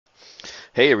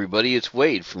Hey everybody, it's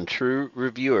Wade from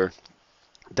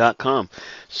TrueReviewer.com.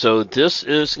 So this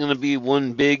is going to be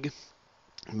one big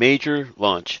major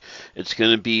launch. It's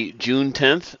going to be June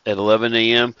 10th at 11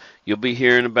 a.m. You'll be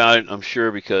hearing about it, I'm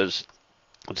sure, because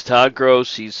it's Todd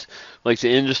Gross. He's like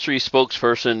the industry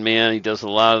spokesperson, man. He does a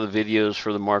lot of the videos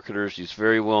for the marketers. He's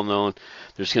very well known.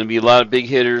 There's going to be a lot of big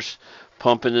hitters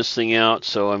pumping this thing out.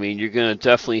 So, I mean, you're going to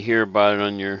definitely hear about it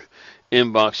on your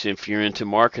inbox if you're into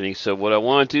marketing. So, what I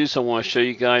want to do is I want to show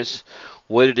you guys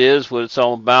what it is, what it's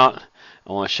all about.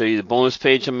 I want to show you the bonus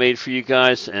page I made for you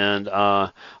guys, and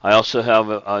I also have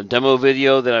a demo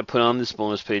video that I put on this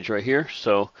bonus page right here.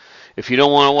 So if you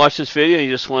don't want to watch this video,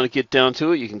 you just want to get down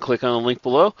to it, you can click on the link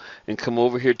below and come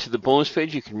over here to the bonus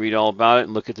page. You can read all about it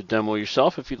and look at the demo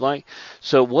yourself if you'd like.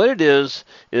 So what it is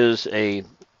a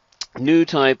new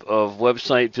type of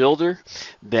website builder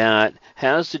that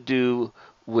has to do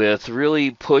with really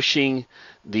pushing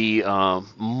the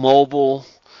mobile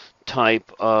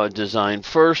type design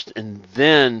first, and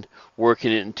then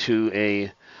working it into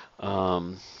a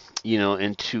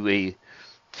into a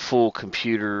full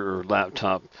computer or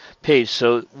laptop page.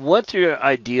 So what their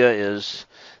idea is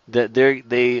that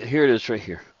they here it is right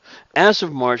here. As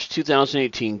of March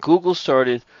 2018, Google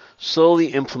started slowly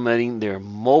implementing their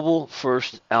mobile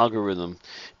first algorithm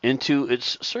into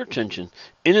its search engine.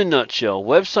 In a nutshell,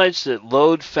 websites that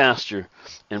load faster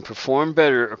and perform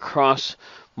better across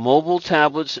mobile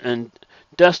tablets and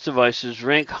desk devices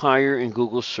rank higher in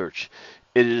Google search.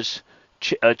 It is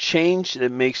a change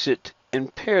that makes it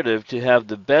imperative to have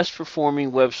the best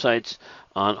performing websites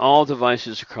on all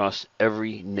devices across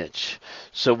every niche.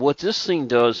 So what this thing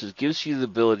does is gives you the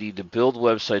ability to build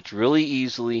websites really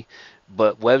easily,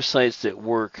 but websites that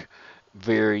work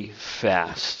very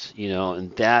fast,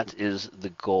 and that is the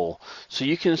goal. So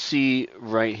you can see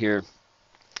right here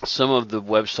some of the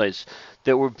websites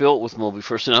that were built with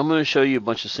Mobifirst, and I'm going to show you a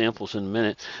bunch of samples in a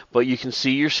minute, but you can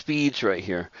see your speeds right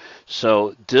here.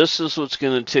 So this is what's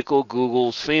going to tickle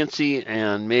Google's fancy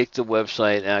and make the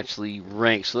website actually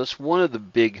rank. So that's one of the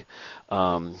big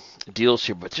deals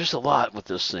here, but there's a lot with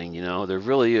this thing, there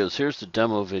really is. Here's the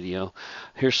demo video.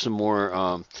 Here's some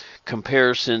more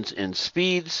comparisons in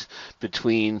speeds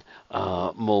between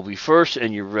Mobifirst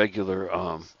and your regular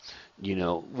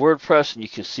WordPress, and you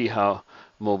can see how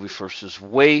Mobifirst is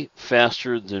way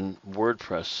faster than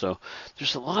WordPress. So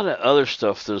there's a lot of other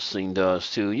stuff this thing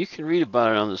does too. You can read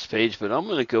about it on this page, but I'm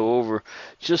going to go over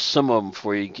just some of them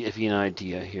for you, give you an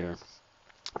idea here.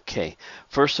 Okay,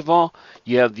 first of all,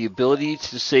 you have the ability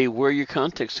to say where your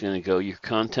content's going to go. Your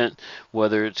content,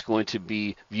 whether it's going to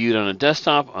be viewed on a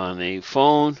desktop, on a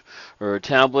phone, or a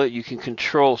tablet, you can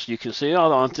control. So you can say, oh, I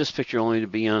want this picture only to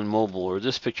be on mobile, or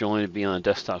this picture only to be on a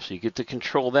desktop. So you get to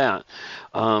control that.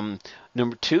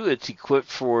 Number two, it's equipped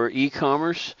for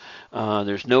e-commerce.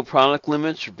 There's no product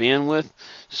limits or bandwidth.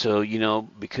 So,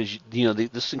 because,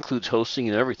 this includes hosting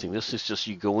and everything. This is just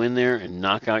you go in there and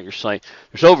knock out your site.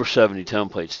 There's over 70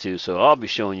 templates too, so I'll be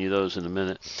showing you those in a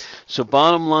minute. So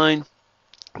bottom line,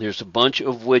 there's a bunch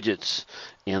of widgets,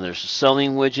 and there's a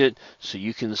selling widget, so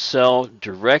you can sell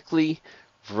directly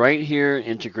right here,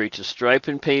 integrate to Stripe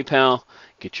and PayPal,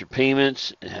 get your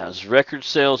payments. It has record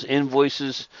sales,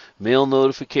 invoices, mail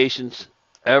notifications,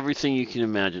 everything you can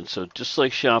imagine. So just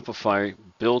like Shopify,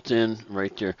 built in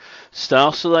right there.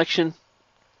 Style selection.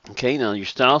 Okay, now your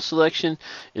style selection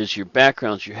is your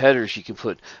backgrounds, your headers. You can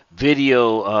put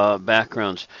video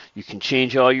backgrounds. You can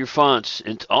change all your fonts.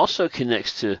 It also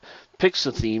connects to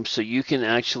Pixel theme, so you can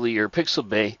actually, or Pixel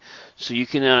Bay, so you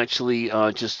can actually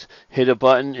just hit a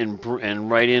button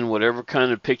and write in whatever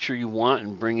kind of picture you want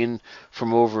and bring in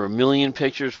from over 1 million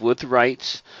pictures with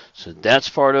rights. So that's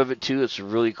part of it too. It's a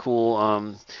really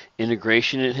cool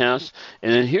integration it has.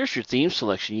 And then here's your theme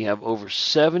selection. You have over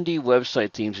 70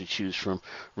 website themes to choose from,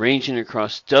 ranging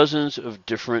across dozens of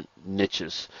different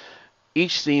niches.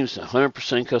 Each theme is 100%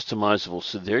 customizable.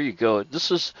 So there you go. This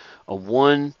is a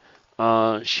one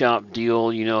shop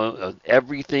deal,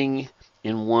 everything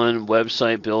in one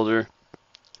website builder.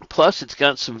 Plus, it's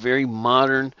got some very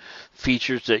modern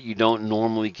features that you don't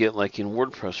normally get, like in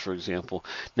WordPress, for example.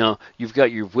 Now, you've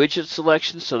got your widget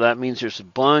selection, so that means there's a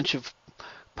bunch of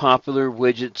popular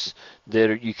widgets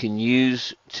that you can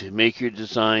use to make your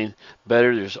design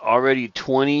better. There's already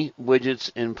 20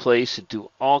 widgets in place that do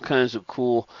all kinds of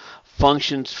cool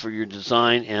functions for your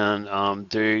design, and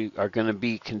they are going to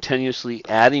be continuously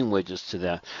adding widgets to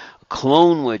that.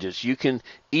 Clone widgets. You can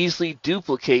easily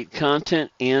duplicate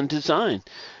content and design.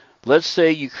 Let's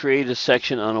say you create a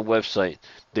section on a website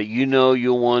that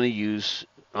you'll want to use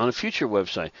on a future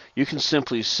website. You can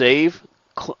simply save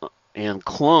and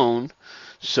clone.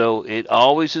 So it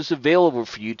always is available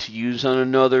for you to use on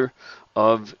another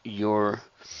of your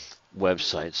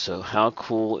websites. So how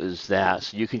cool is that?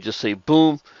 So you can just say,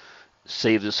 boom,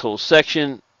 save this whole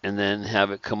section, and then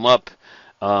have it come up,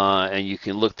 and you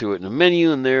can look through it in the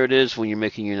menu, and there it is when you're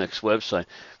making your next website.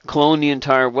 Clone the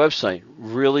entire website.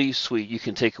 Really sweet. You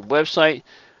can take a website,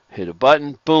 hit a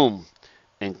button, boom,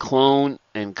 and clone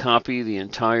and copy the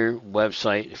entire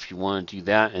website if you want to do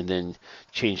that, and then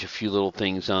change a few little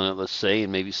things on it, let's say,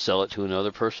 and maybe sell it to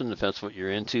another person if that's what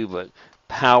you're into. But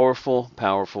powerful,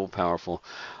 powerful, powerful.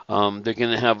 They're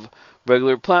going to have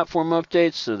regular platform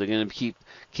updates, so they're going to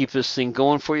keep this thing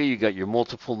going for you. You got your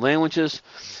multiple languages,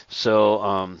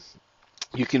 so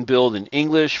you can build in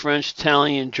English, French,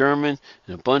 Italian, German,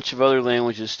 and a bunch of other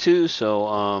languages too.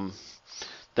 So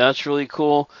that's really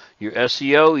cool. Your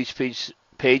SEO, each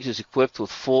page is equipped with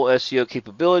full SEO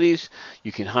capabilities.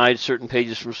 You can hide certain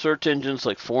pages from search engines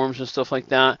like forums and stuff like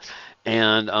that.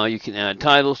 And you can add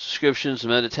titles, descriptions,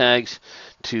 meta tags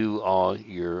to all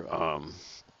your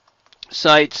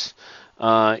sites.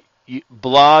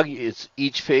 Blog,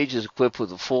 each page is equipped with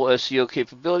the full SEO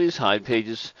capabilities. Hide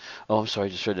pages. Oh, I'm sorry,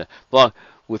 I just read that. Blog.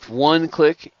 With one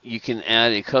click, you can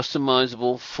add a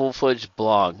customizable, full-fledged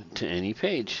blog to any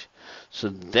page. So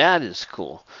that is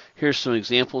cool. Here's some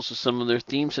examples of some of their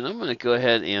themes, and I'm going to go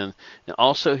ahead and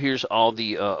also here's all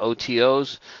the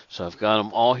OTOs. So I've got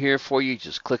them all here for you.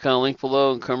 Just click on the link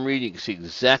below and come read. You can see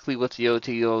exactly what the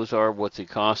OTOs are, what they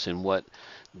cost, and what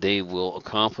they will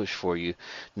accomplish for you.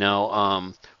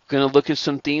 Now, going to look at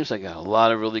some themes. I got a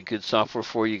lot of really good software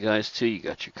for you guys too. You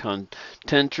got your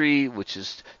content tree, which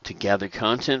is to gather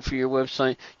content for your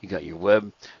website. You got your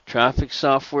web traffic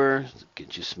software,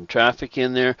 get you some traffic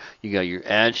in there. You got your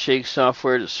ad shake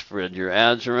software to spread your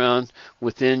ads around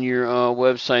within your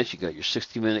websites. You got your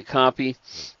 60-minute copy.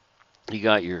 You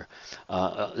got your,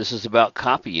 this is about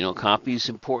copy. You know, copy is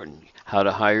important. How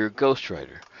to hire a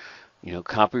ghostwriter. You know,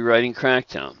 copywriting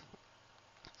crackdown.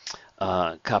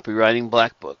 Copywriting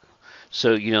black book.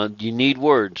 So, you know, you need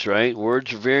words, right?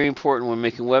 Words are very important when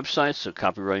making websites. So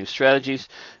copywriting strategies,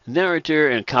 narrator,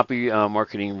 and copy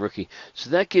marketing rookie.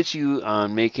 So that gets you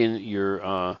on making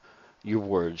your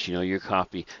words, you know, your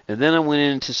copy. And then I went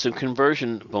into some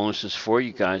conversion bonuses for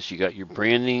you guys. You got your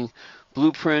branding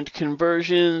blueprint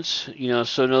conversions, you know,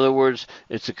 so in other words,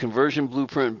 it's a conversion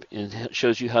blueprint and it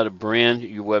shows you how to brand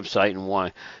your website and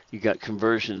why. You got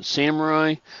Conversion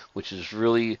Samurai, which is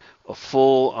really a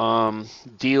full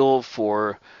deal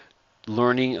for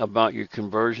learning about your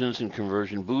conversions and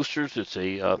conversion boosters. It's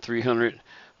a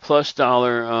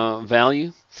 $300+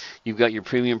 value. You've got your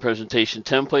premium presentation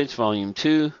templates, volume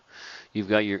 2. You've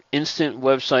got your instant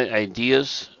website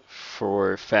ideas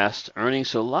for fast earning.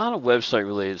 So a lot of website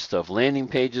related stuff. Landing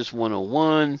pages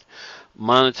 101,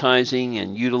 monetizing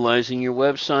and utilizing your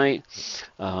website,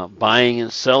 buying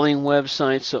and selling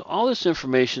websites. So all this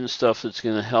information stuff that's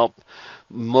going to help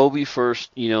Mobifirst,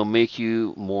 you know, make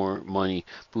you more money.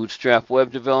 Bootstrap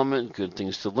web development, good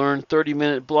things to learn.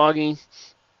 30-minute blogging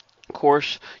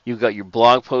course. You've got your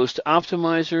blog post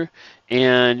optimizer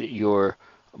and your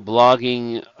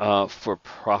blogging for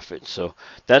profit. So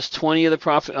that's 20 of the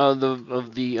profit of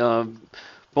the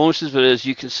bonuses. But as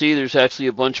you can see, there's actually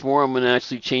a bunch more. I'm going to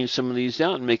actually change some of these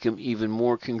out and make them even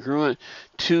more congruent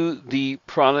to the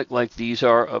product, like these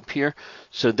are up here.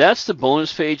 So that's the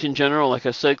bonus page in general. Like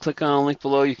I said, click on the link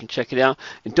below. You can check it out.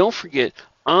 And don't forget,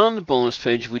 on the bonus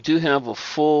page, we do have a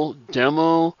full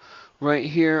demo right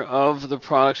here of the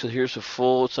product. So here's a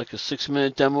full, it's like a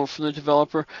 6-minute demo from the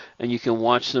developer, and you can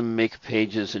watch them make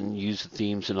pages and use the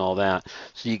themes and all that.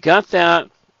 So you got that.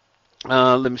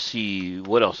 Let me see,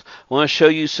 what else? I want to show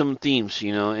you some themes,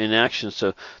 you know, in action.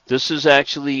 So this is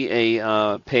actually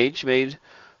a page made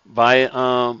by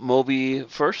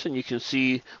Mobifirst, and you can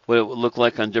see what it would look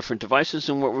like on different devices.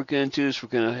 And what we're going to do is we're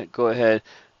going to go ahead,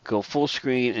 go full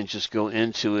screen, and just go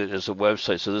into it as a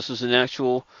website. So this is an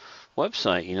actual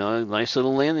website, you know, a nice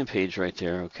little landing page right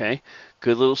there, okay?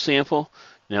 Good little sample.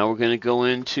 Now we're going to go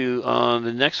into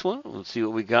the next one. Let's see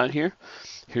what we got here.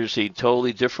 Here's a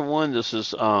totally different one. This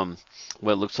is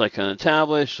what it looks like on a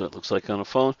tablet, so it looks like on a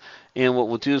phone. And what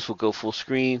we'll do is we'll go full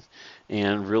screen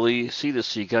and really see this.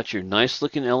 So you got your nice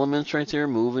looking elements right there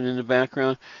moving in the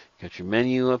background. You got your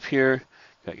menu up here.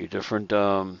 Got your different,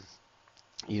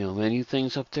 you know, menu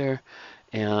things up there.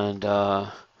 And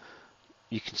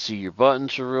you can see your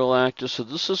buttons are real active. So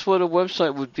this is what a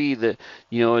website would be, that,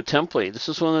 you know, a template. This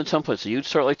is one of the templates. So you'd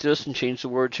start like this and change the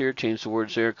words here, change the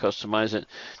words there, customize it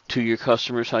to your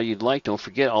customers how you'd like. Don't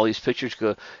forget, all these pictures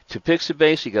go to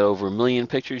Pixabay. You got over 1 million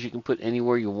pictures you can put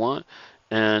anywhere you want.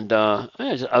 And I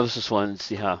was just wanting to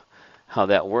see how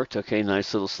that worked. Okay,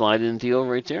 nice little slide-in deal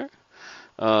right there.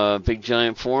 big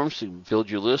giant forms to build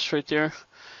your list right there.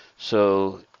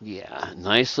 So yeah,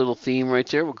 nice little theme right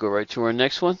there. We'll go right to our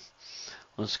next one.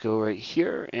 Let's go right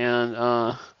here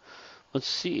and let's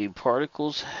see,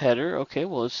 particles header. Okay,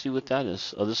 well let's see what that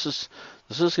is. Oh, this is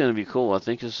going to be cool. I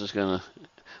think this is going to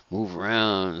move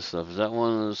around and stuff. Is that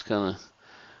one of those kind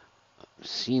of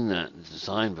seen that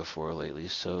design before lately?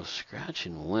 So scratch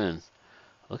and win.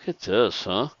 Look at this,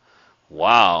 huh?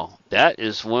 Wow, that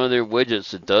is one of their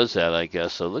widgets that does that, I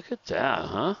guess. So look at that,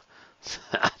 huh?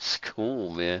 That's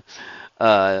cool, man.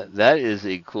 That is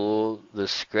a cool, the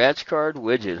scratch card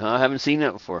widget, huh? I haven't seen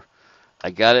that before.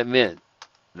 I gotta admit,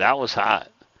 that was hot.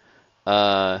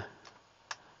 Uh,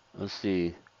 let's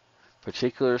see.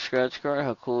 Particular scratch card,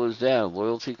 how cool is that? A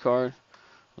loyalty card?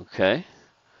 Okay.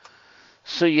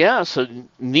 So yeah, so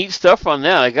neat stuff on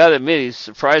that. I gotta admit, he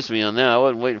surprised me on that. I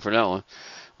wasn't waiting for that one.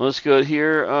 Let's go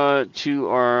here to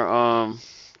our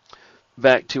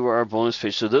back to our bonus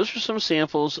page. So those are some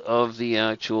samples of the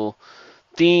actual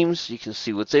themes. You can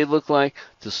see what they look like.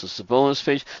 This is the bonus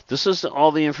page. This is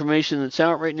all the information that's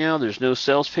out right now. There's no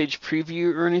sales page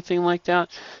preview or anything like that.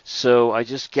 So I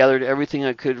just gathered everything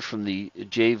I could from the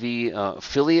JV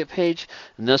affiliate page,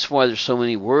 and that's why there's so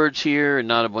many words here and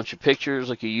not a bunch of pictures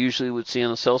like you usually would see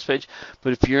on the sales page.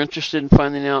 But if you're interested in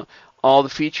finding out all the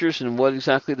features and what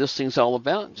exactly this thing's all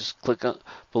about, just click on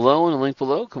below in the link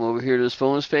below. Come over here to this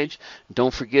bonus page.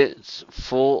 Don't forget, it's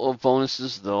full of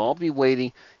bonuses. They'll all be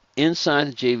waiting inside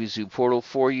the JVZoo portal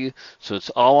for you, so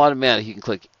it's all automatic. You can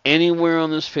click anywhere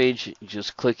on this page,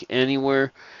 just click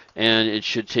anywhere, and it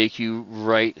should take you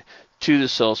right to the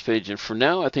sales page. And for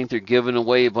now, I think they're giving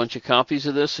away a bunch of copies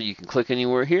of this, so you can click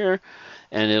anywhere here,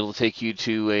 and it'll take you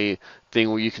to a thing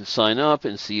where you can sign up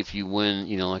and see if you win,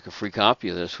 like a free copy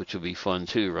of this, which will be fun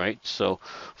too, right? So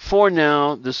for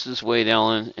now, this is Wade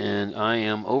Allen, and I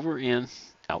am over and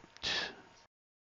out.